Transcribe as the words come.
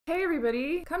Hey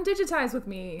everybody, come digitize with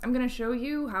me. I'm going to show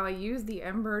you how I use the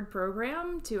Embird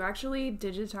program to actually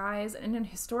digitize an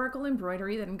historical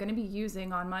embroidery that I'm going to be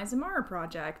using on my Zimarra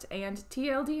project. And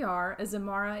TLDR, a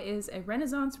Zimarra is a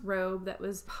Renaissance robe that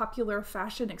was a popular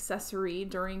fashion accessory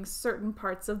during certain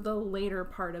parts of the later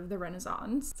part of the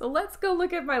Renaissance. So let's go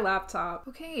look at my laptop.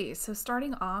 Okay, so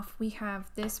starting off, we have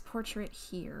this portrait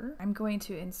here. I'm going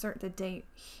to insert the date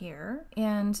here.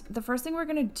 And the first thing we're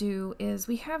going to do is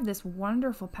we have this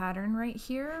wonderful pattern right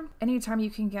here. Anytime you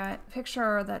can get a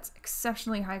picture that's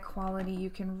exceptionally high quality,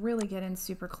 you can really get in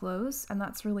super close, and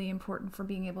that's really important for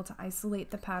being able to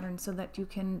isolate the pattern so that you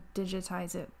can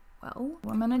digitize it well.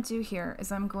 What I'm gonna do here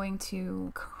is I'm going to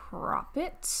crop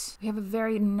it. We have a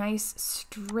very nice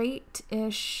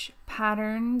straight-ish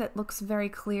pattern that looks very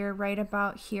clear right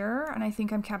about here, and I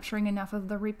think I'm capturing enough of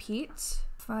the repeat.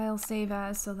 File save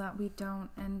as so that we don't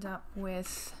end up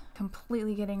with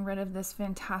completely getting rid of this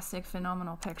fantastic,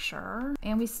 phenomenal picture.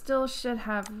 And we still should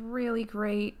have really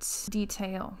great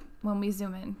detail when we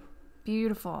zoom in.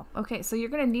 Beautiful. Okay, so you're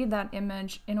gonna need that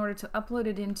image in order to upload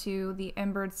it into the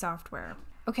Embird software.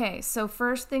 Okay, so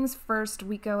first things first,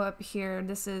 we go up here.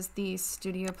 This is the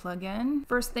Studio plugin.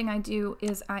 First thing I do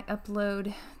is I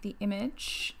upload the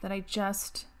image that I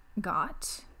just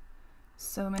got.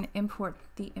 So I'm gonna import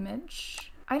the image.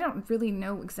 I don't really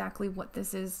know exactly what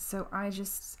this is, so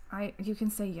you can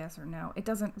say yes or no. It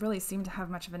doesn't really seem to have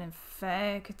much of an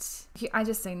effect. I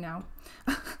just say no.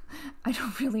 I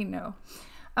don't really know.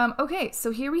 Okay,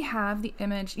 so here we have the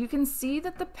image. You can see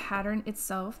that the pattern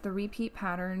itself, the repeat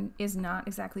pattern, is not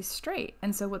exactly straight.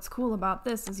 And so what's cool about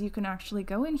this is you can actually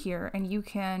go in here and you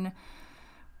can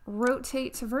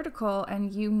rotate to vertical,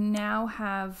 and you now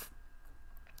have,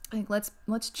 like,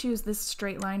 let's choose this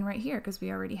straight line right here because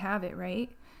we already have it, right?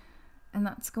 And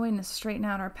that's going to straighten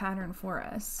out our pattern for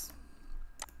us.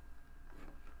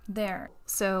 There.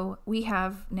 So we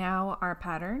have now our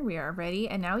pattern. We are ready,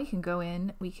 and now we can go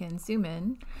in, we can zoom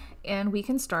in, and we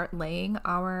can start laying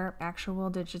our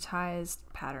actual digitized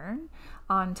pattern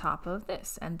on top of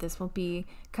this. And this will be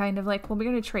kind of like, well, we're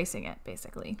going to tracing it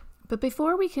basically. But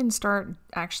before we can start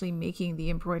actually making the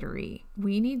embroidery,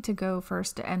 we need to go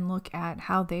first and look at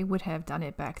how they would have done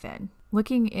it back then.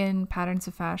 Looking in Patterns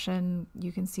of Fashion,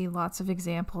 you can see lots of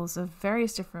examples of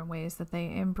various different ways that they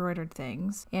embroidered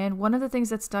things. And one of the things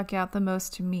that stuck out the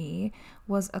most to me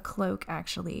was a cloak,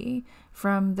 actually,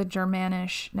 from the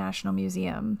Germanisch National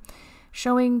Museum,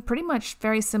 showing pretty much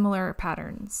very similar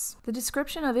patterns. The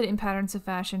description of it in Patterns of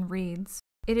Fashion reads,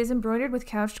 "It is embroidered with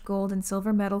couched gold and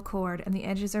silver metal cord, and the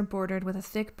edges are bordered with a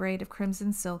thick braid of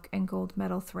crimson silk and gold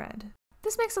metal thread."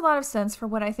 This makes a lot of sense for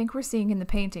what I think we're seeing in the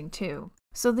painting too.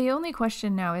 So the only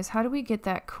question now is, how do we get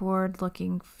that cord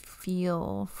looking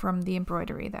feel from the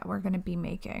embroidery that we're going to be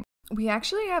making? We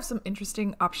actually have some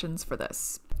interesting options for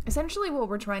this. Essentially what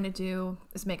we're trying to do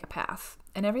is make a path,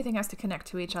 and everything has to connect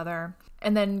to each other,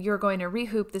 and then you're going to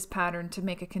rehoop this pattern to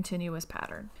make a continuous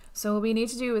pattern. So what we need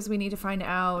to do is we need to find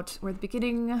out where the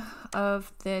beginning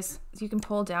of this, you can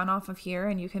pull down off of here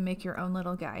and you can make your own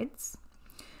little guides.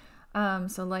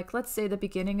 So like, let's say the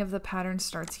beginning of the pattern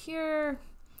starts here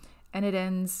and it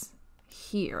ends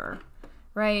here,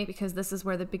 right? Because this is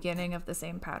where the beginning of the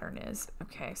same pattern is.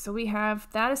 Okay, so we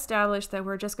have that established, that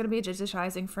we're just going to be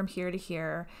digitizing from here to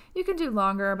here. You can do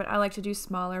longer, but I like to do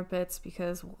smaller bits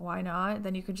because why not?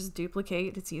 Then you can just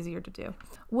duplicate. It's easier to do.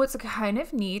 What's kind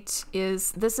of neat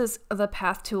is this is the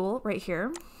path tool right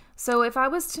here. So if I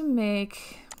was to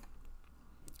make,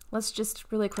 let's just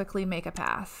really quickly make a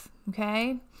path,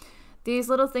 okay? These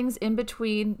little things in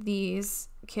between these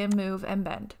can move and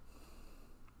bend.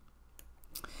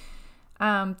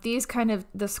 These kind of,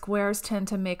 the squares tend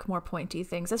to make more pointy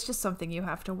things. That's just something you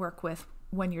have to work with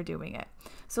when you're doing it.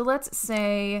 So let's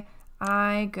say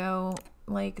I go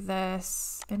like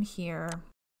this and here.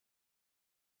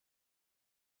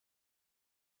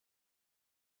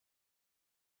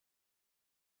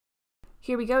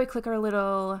 Here we go, we click our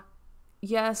little,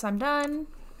 yes, I'm done.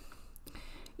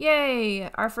 Yay,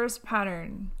 our first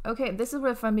pattern. Okay, this is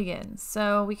where the fun begins.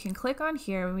 So we can click on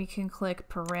here and we can click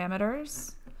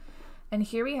parameters. And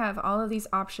here we have all of these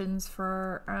options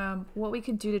for what we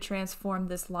can do to transform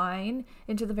this line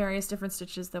into the various different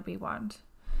stitches that we want.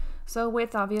 So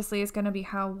width obviously is going to be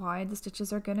how wide the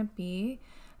stitches are going to be.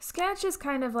 Sketch is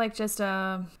kind of like just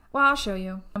a, well, I'll show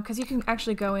you, because you can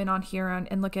actually go in on here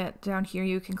and look at down here.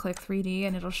 You can click 3D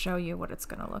and it'll show you what it's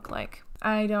going to look like.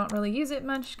 I don't really use it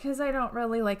much because I don't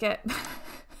really like it.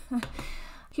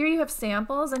 Here you have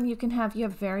samples, and you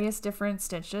have various different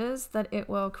stitches that it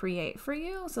will create for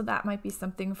you. So that might be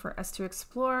something for us to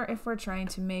explore if we're trying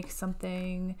to make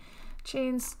something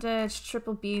chain stitch,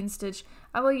 triple bean stitch.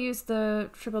 I will use the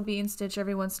triple bean stitch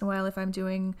every once in a while if I'm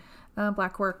doing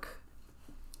black work,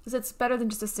 because it's better than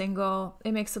just a single.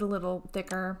 It makes it a little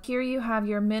thicker. Here you have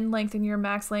your min length and your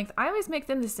max length. I always make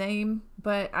them the same,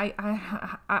 but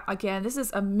I again, this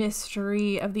is a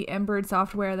mystery of the Embird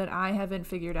software that I haven't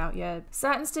figured out yet.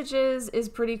 Satin stitches is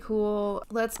pretty cool.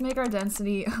 Let's make our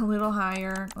density a little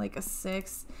higher, like a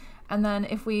 6. And then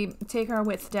if we take our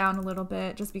width down a little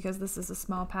bit, just because this is a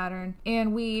small pattern,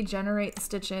 and we generate the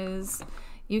stitches,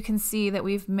 you can see that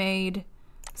we've made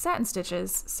satin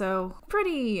stitches. So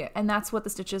pretty, and that's what the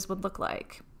stitches would look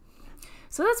like.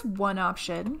 So that's one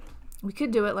option. We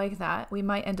could do it like that. We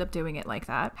might end up doing it like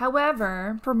that.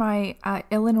 However, for my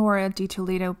Eleonora di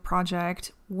Toledo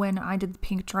project, when I did the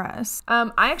pink dress,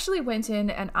 I actually went in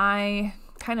and I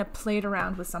kind of played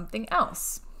around with something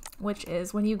else, which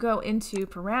is when you go into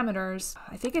parameters,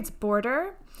 I think it's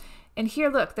border, and here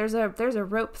look, there's a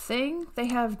rope thing. They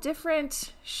have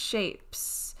different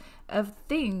shapes of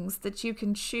things that you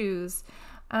can choose.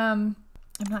 I'm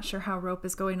not sure how rope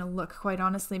is going to look, quite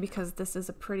honestly, because this is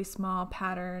a pretty small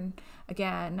pattern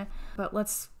again, but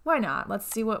why not? Let's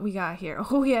see what we got here.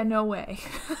 Oh yeah, no way.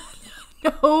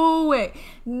 No way.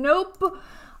 Nope.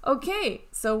 Okay,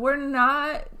 so we're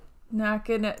not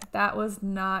gonna, that was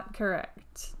not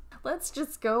correct. Let's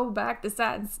just go back to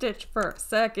satin stitch for a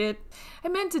second. I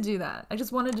meant to do that. I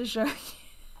just wanted to show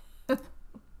you.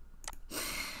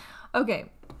 Okay,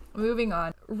 moving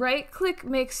on. Right click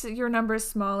makes your numbers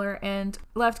smaller and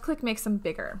left click makes them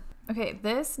bigger. Okay,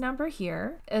 this number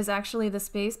here is actually the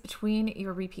space between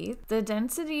your repeats. The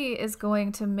density is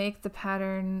going to make the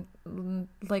pattern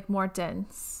like more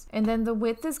dense. And then the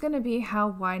width is going to be how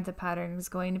wide the pattern is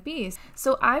going to be.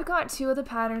 So I've got 2 of the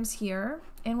patterns here.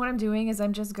 And what I'm doing is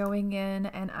I'm just going in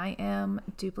and I am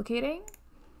duplicating.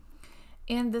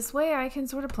 And this way I can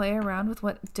sort of play around with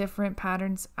what different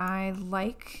patterns I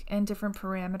like and different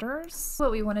parameters.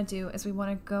 What we want to do is we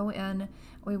want to go in,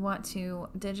 we want to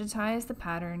digitize the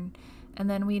pattern, and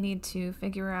then we need to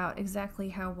figure out exactly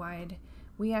how wide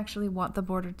we actually want the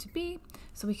border to be,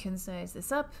 so we can size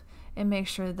this up and make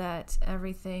sure that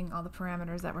everything, all the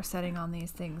parameters that we're setting on these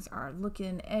things are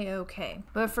looking a-okay.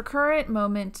 But for current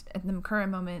moment, at the current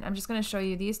moment, I'm just going to show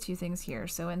you these 2 things here.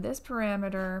 So in this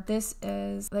parameter, this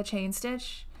is the chain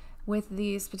stitch with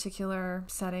these particular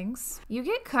settings. You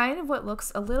get kind of what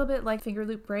looks a little bit like finger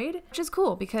loop braid, which is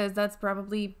cool because that's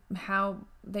probably how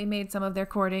they made some of their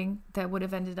cording that would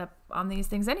have ended up on these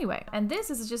things anyway. And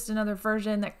this is just another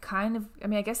version that kind of, I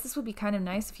mean, I guess this would be kind of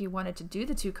nice if you wanted to do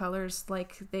the 2 colors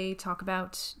like they talk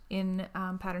about in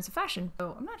Patterns of Fashion.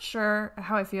 So I'm not sure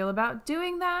how I feel about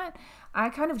doing that. I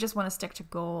kind of just want to stick to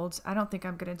gold. I don't think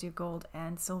I'm going to do gold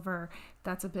and silver.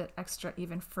 That's a bit extra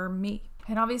even for me.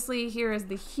 And obviously here is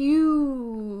the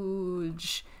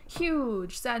huge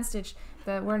satin stitch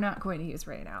that we're not going to use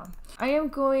right now.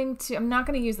 I'm not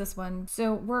going to use this one.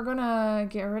 So we're going to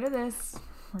get rid of this.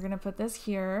 We're going to put this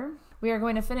here. We are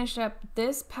going to finish up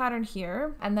this pattern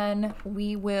here, and then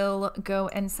we will go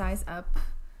and size up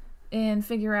and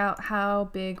figure out how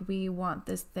big we want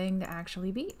this thing to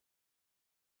actually be.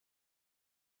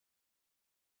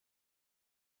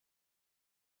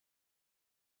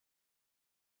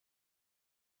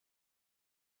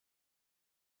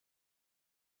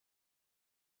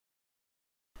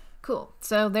 Cool,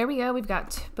 so there we go. We've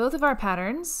got both of our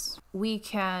patterns. We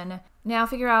can now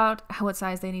figure out what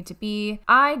size they need to be.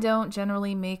 I don't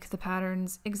generally make the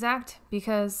patterns exact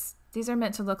because these are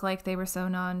meant to look like they were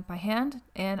sewn on by hand,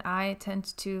 and I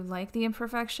tend to like the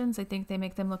imperfections. I think they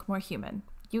make them look more human.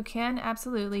 You can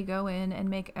absolutely go in and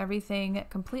make everything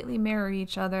completely mirror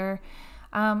each other.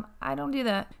 I don't do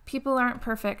that. People aren't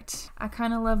perfect. I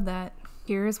kind of love that.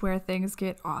 Here's where things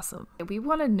get awesome. We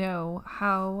want to know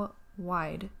how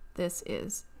wide this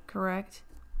is, correct?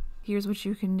 Here's what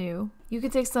you can do. You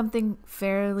could take something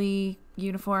fairly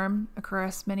uniform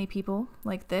across many people,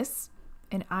 like this,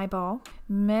 an eyeball.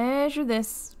 Measure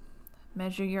this,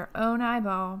 measure your own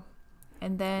eyeball,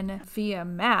 and then via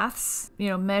maths,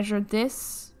 measure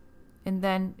this, and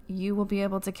then you will be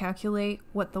able to calculate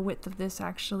what the width of this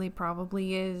actually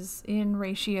probably is in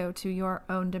ratio to your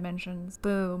own dimensions.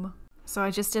 Boom. So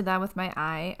I just did that with my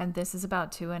eye, and this is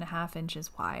about 2.5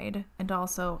 inches wide. And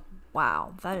also,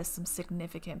 wow, that is some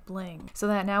significant bling. So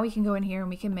that now we can go in here and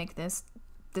we can make this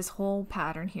whole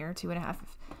pattern here 2.5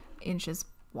 inches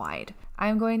wide.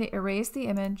 I'm going to erase the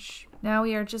image. Now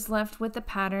we are just left with the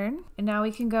pattern, and now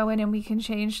we can go in and we can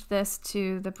change this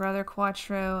to the Brother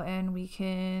Quattro, and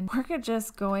we're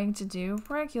just going to do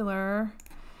regular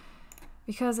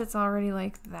because it's already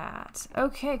like that.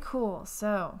 Okay, cool.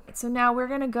 So now we're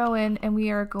gonna go in and we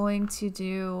are going to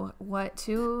do what,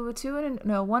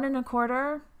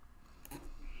 1.25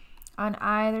 on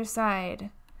either side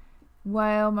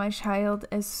while my child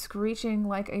is screeching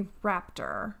like a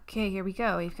raptor. Okay, here we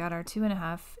go. We've got our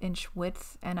 2.5-inch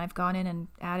width, and I've gone in and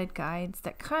added guides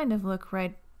that kind of look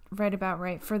right about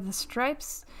right. For the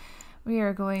stripes, we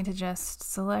are going to just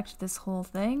select this whole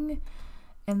thing,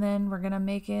 and then we're gonna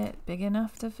make it big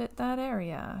enough to fit that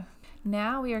area.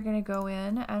 Now we are going to go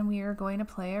in and we are going to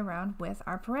play around with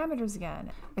our parameters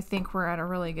again. I think we're at a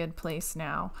really good place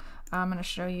now. I'm going to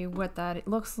show you what that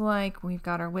looks like. We've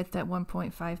got our width at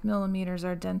 1.5 millimeters,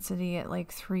 our density at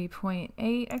like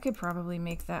 3.8. I could probably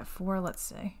make that 4, let's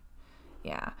say.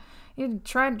 Yeah, you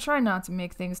try not to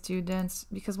make things too dense,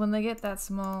 because when they get that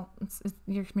small,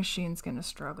 your machine's going to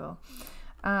struggle.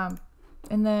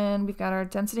 And then we've got our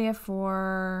density at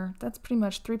 4. That's pretty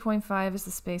much 3.5 is the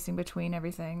spacing between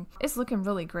everything. It's looking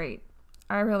really great.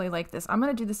 I really like this. I'm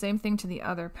going to do the same thing to the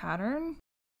other pattern.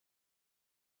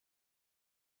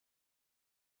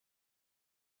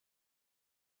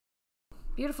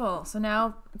 Beautiful. So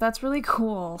now that's really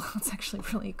cool. That's actually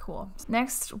really cool.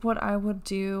 Next, what I would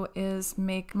do is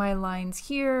make my lines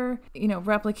here,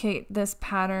 replicate this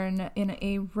pattern in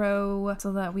a row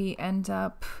so that we end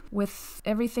up with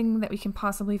everything that we can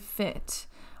possibly fit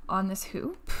on this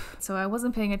hoop. So I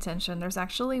wasn't paying attention. There's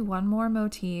actually one more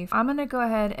motif. I'm gonna go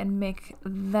ahead and make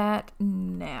that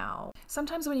now.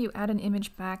 Sometimes when you add an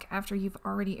image back after you've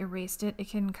already erased it, it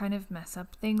can kind of mess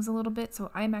up things a little bit.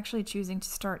 So I'm actually choosing to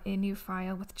start a new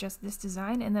file with just this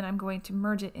design, and then I'm going to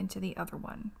merge it into the other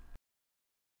one.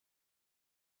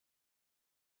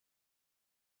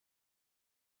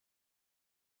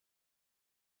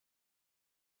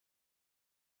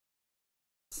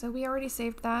 So we already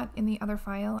saved that in the other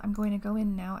file. I'm going to go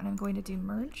in now and I'm going to do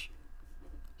merge.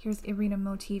 Here's arena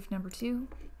motif number 2.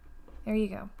 There you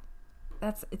go.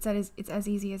 It's as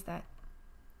easy as that.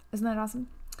 Isn't that awesome?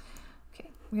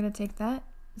 Okay, we're gonna take that,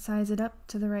 size it up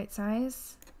to the right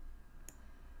size.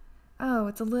 Oh,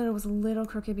 it was a little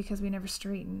crooked because we never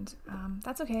straightened.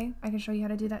 That's okay. I can show you how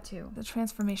to do that too. The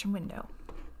transformation window.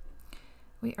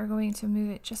 We are going to move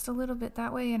it just a little bit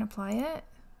that way and apply it.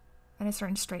 And it's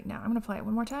starting to straighten out. I'm going to apply it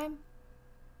one more time.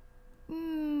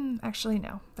 Actually,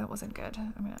 no, that wasn't good.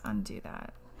 I'm going to undo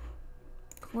that.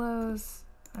 Close,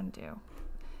 undo.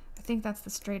 I think that's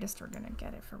the straightest we're going to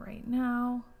get it for right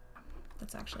now.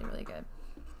 That's actually really good.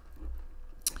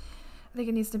 I think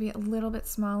it needs to be a little bit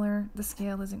smaller. The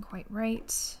scale isn't quite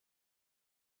right.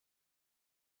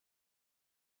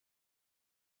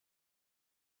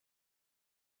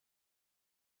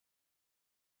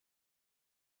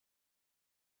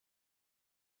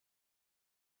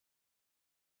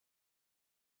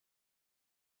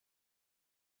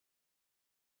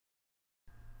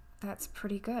 That's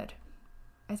pretty good.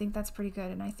 I think that's pretty good,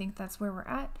 and I think that's where we're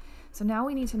at. So now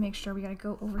we need to make sure we gotta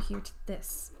go over here to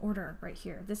this order right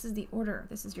here. This is the order.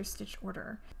 This is your stitch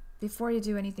order. Before you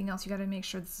do anything else, you gotta make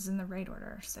sure this is in the right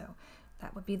order. So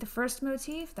that would be the first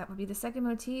motif, that would be the second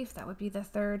motif, that would be the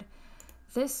third.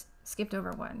 This skipped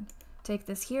over one. Take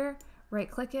this here, right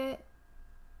click it,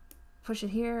 push it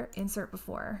here, insert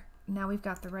before. Now we've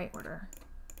got the right order.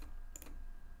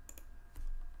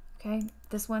 Okay,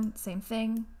 this one, same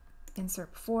thing.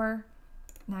 Insert before.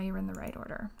 Now you're in the right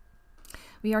order.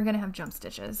 We are going to have jump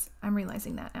stitches. I'm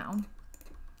realizing that now.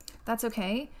 That's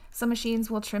okay. Some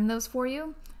machines will trim those for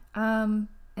you, and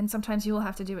sometimes you will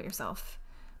have to do it yourself.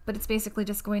 But it's basically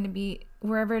just going to be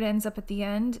wherever it ends up at the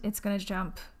end, it's going to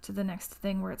jump to the next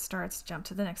thing where it starts, jump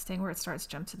to the next thing where it starts,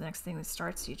 jump to the next thing that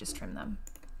starts. You just trim them.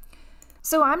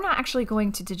 So I'm not actually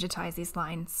going to digitize these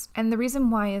lines. And the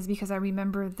reason why is because I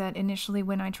remember that initially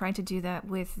when I tried to do that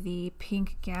with the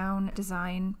pink gown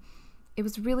design, it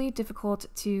was really difficult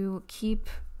to keep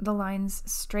the lines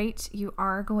straight. You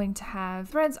are going to have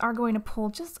threads are going to pull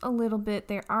just a little bit.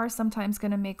 They are sometimes going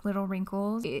to make little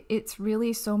wrinkles. It's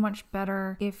really so much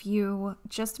better if you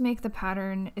just make the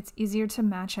pattern. It's easier to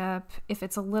match up. If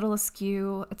it's a little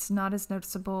askew, it's not as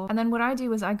noticeable. And then what I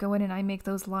do is I go in and I make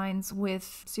those lines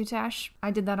with soutache.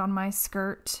 I did that on my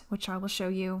skirt, which I will show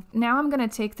you. Now I'm going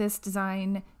to take this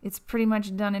design. It's pretty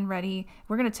much done and ready.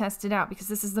 We're going to test it out because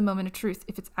this is the moment of truth,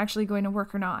 if it's actually going to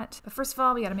work or not. But first of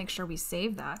all, we got to make sure we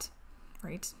save that.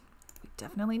 Right, we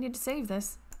definitely need to save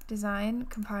this. Design,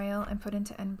 compile, and put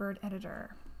into Embird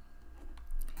Editor.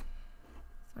 So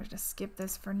we're just skip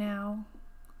this for now.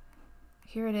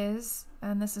 Here it is,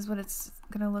 and this is what it's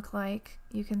gonna look like.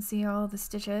 You can see all the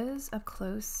stitches up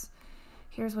close.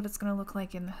 Here's what it's gonna look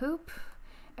like in the hoop.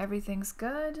 Everything's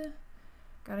good.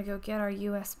 Gotta go get our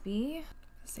USB.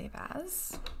 Save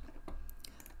as.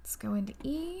 Let's go into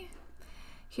E.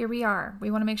 Here we are. We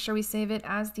want to make sure we save it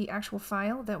as the actual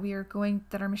file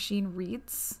that our machine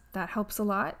reads. That helps a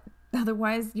lot.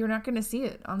 Otherwise, you're not going to see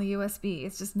it on the USB.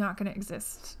 It's just not going to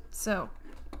exist. So,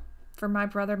 for my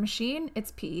brother machine,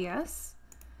 it's PES.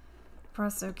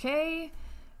 Press OK.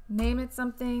 Name it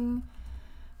something.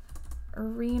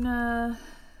 Arena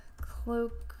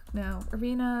cloak. No,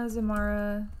 Arena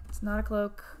Zimarra. It's not a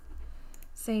cloak.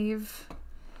 Save.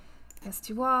 Yes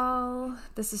to all.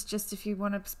 This is just if you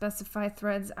want to specify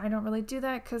threads. I don't really do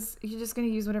that because you're just going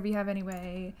to use whatever you have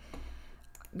anyway.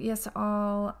 Yes to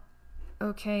all.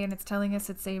 Okay, and it's telling us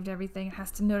it saved everything. It has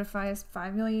to notify us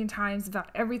 5 million times about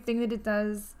everything that it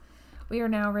does. We are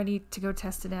now ready to go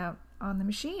test it out on the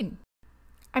machine.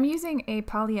 I'm using a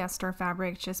polyester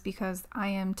fabric just because I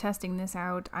am testing this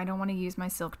out. I don't want to use my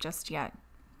silk just yet.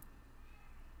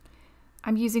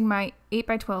 I'm using my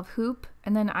 8x12 hoop,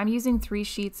 and then I'm using 3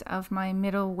 sheets of my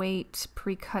middle weight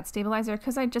pre-cut stabilizer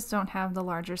because I just don't have the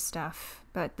larger stuff,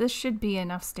 but this should be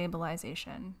enough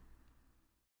stabilization.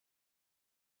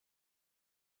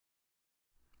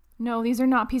 No, these are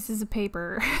not pieces of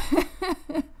paper.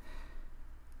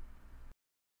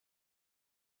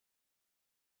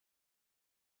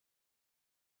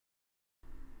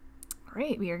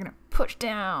 Great, we are gonna push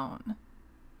down.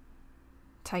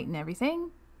 Tighten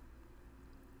everything.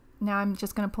 Now I'm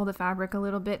just going to pull the fabric a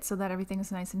little bit so that everything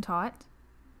is nice and taut.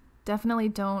 Definitely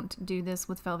don't do this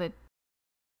with velvet.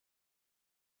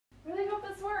 Really hope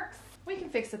this works. We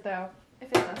can fix it though, if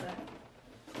it doesn't.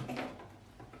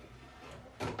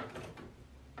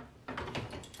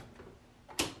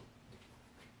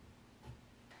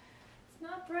 It's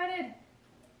not threaded.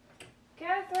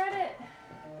 Gotta thread it.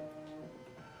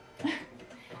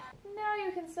 Now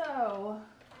you can sew.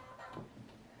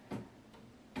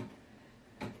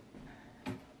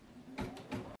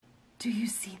 Do you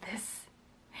see this?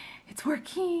 It's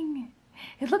working.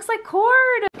 It looks like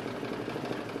cord.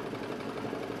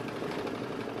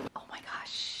 Oh my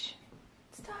gosh.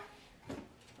 It's done.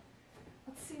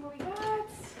 Let's see what we got.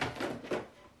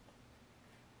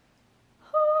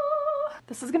 Oh.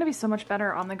 This is gonna be so much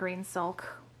better on the green silk,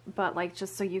 but like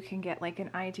just so you can get like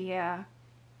an idea.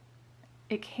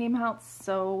 It came out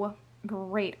so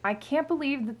great. I can't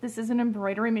believe that this is an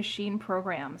embroidery machine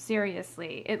program.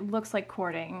 Seriously, it looks like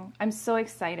cording. I'm so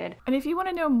excited. And if you want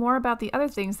to know more about the other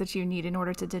things that you need in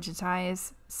order to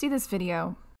digitize, see this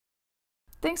video.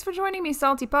 Thanks for joining me,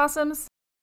 salty possums!